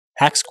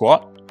Hack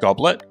squat,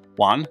 goblet,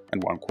 1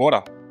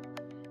 1/4.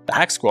 The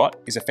hack squat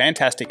is a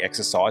fantastic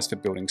exercise for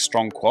building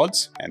strong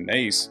quads and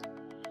knees.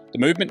 The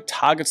movement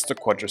targets the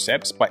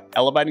quadriceps by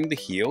elevating the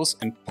heels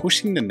and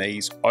pushing the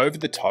knees over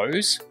the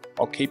toes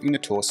while keeping the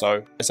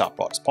torso as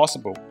upright as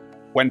possible.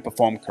 When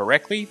performed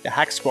correctly, the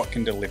hack squat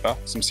can deliver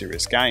some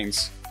serious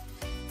gains.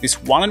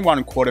 This 1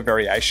 1/4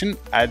 variation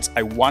adds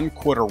a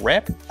 1/4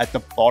 rep at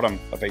the bottom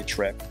of each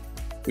rep.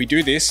 We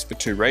do this for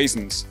two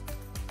reasons.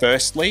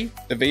 Firstly,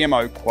 the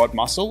VMO quad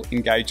muscle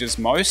engages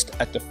most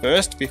at the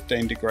first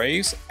 15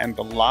 degrees and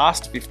the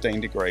last 15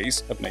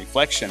 degrees of knee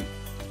flexion.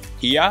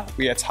 Here,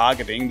 we are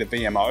targeting the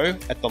VMO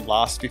at the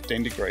last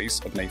 15 degrees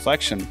of knee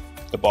flexion,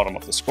 the bottom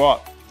of the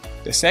squat.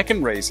 The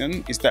second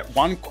reason is that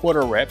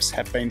 1/4 reps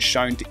have been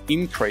shown to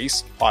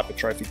increase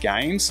hypertrophy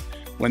gains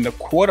when the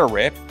quarter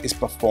rep is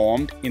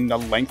performed in the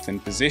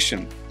lengthened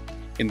position.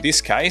 In this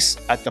case,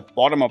 at the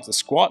bottom of the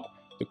squat,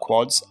 the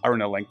quads are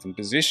in a lengthened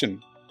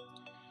position.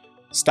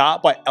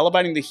 Start by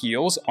elevating the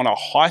heels on a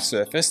high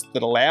surface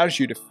that allows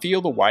you to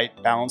feel the weight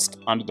balanced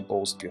under the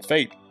balls of your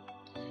feet.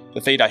 The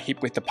feet are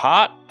hip-width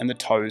apart and the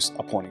toes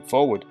are pointing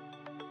forward.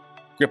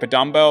 Grip a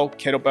dumbbell,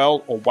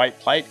 kettlebell or weight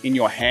plate in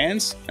your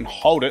hands and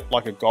hold it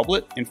like a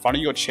goblet in front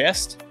of your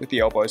chest with the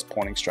elbows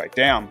pointing straight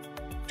down.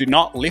 Do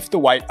not lift the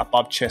weight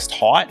above chest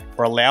height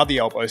or allow the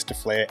elbows to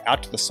flare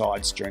out to the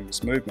sides during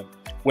this movement.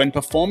 When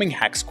performing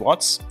hack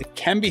squats, it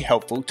can be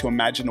helpful to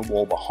imagine a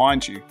wall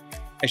behind you.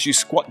 As you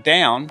squat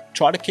down,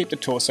 try to keep the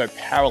torso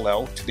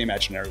parallel to the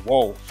imaginary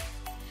wall.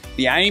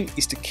 The aim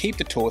is to keep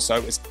the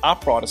torso as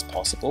upright as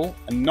possible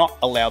and not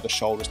allow the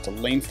shoulders to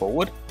lean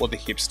forward or the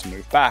hips to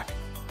move back.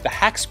 The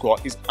hack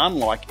squat is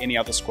unlike any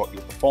other squat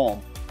you'll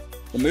perform.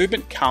 The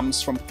movement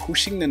comes from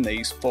pushing the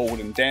knees forward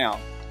and down.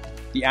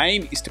 The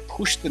aim is to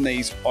push the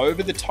knees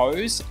over the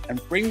toes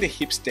and bring the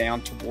hips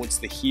down towards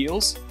the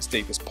heels as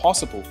deep as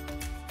possible.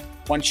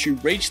 Once you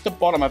reach the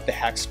bottom of the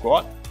hack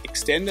squat,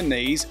 extend the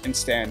knees and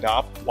stand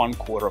up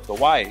 1/4 of the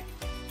way.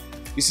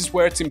 This is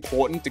where it's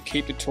important to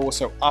keep the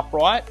torso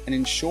upright and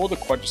ensure the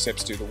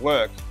quadriceps do the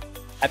work.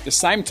 At the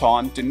same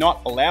time, do not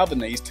allow the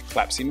knees to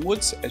collapse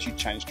inwards as you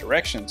change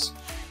directions.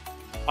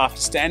 After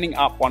standing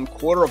up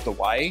 1/4 of the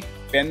way,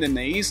 bend the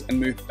knees and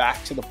move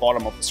back to the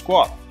bottom of the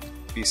squat.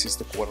 This is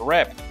the quarter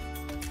rep.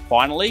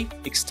 Finally,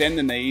 extend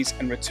the knees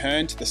and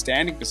return to the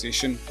standing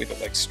position with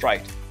the legs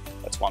straight.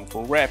 That's 1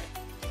 full rep.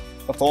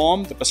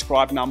 Perform the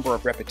prescribed number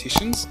of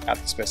repetitions at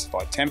the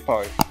specified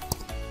tempo.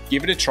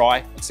 Give it a try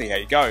and see how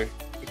you go.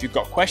 If you've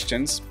got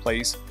questions,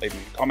 please leave them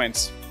in the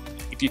comments.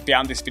 If you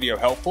found this video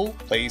helpful,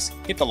 please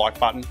hit the like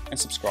button and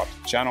subscribe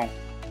to the channel.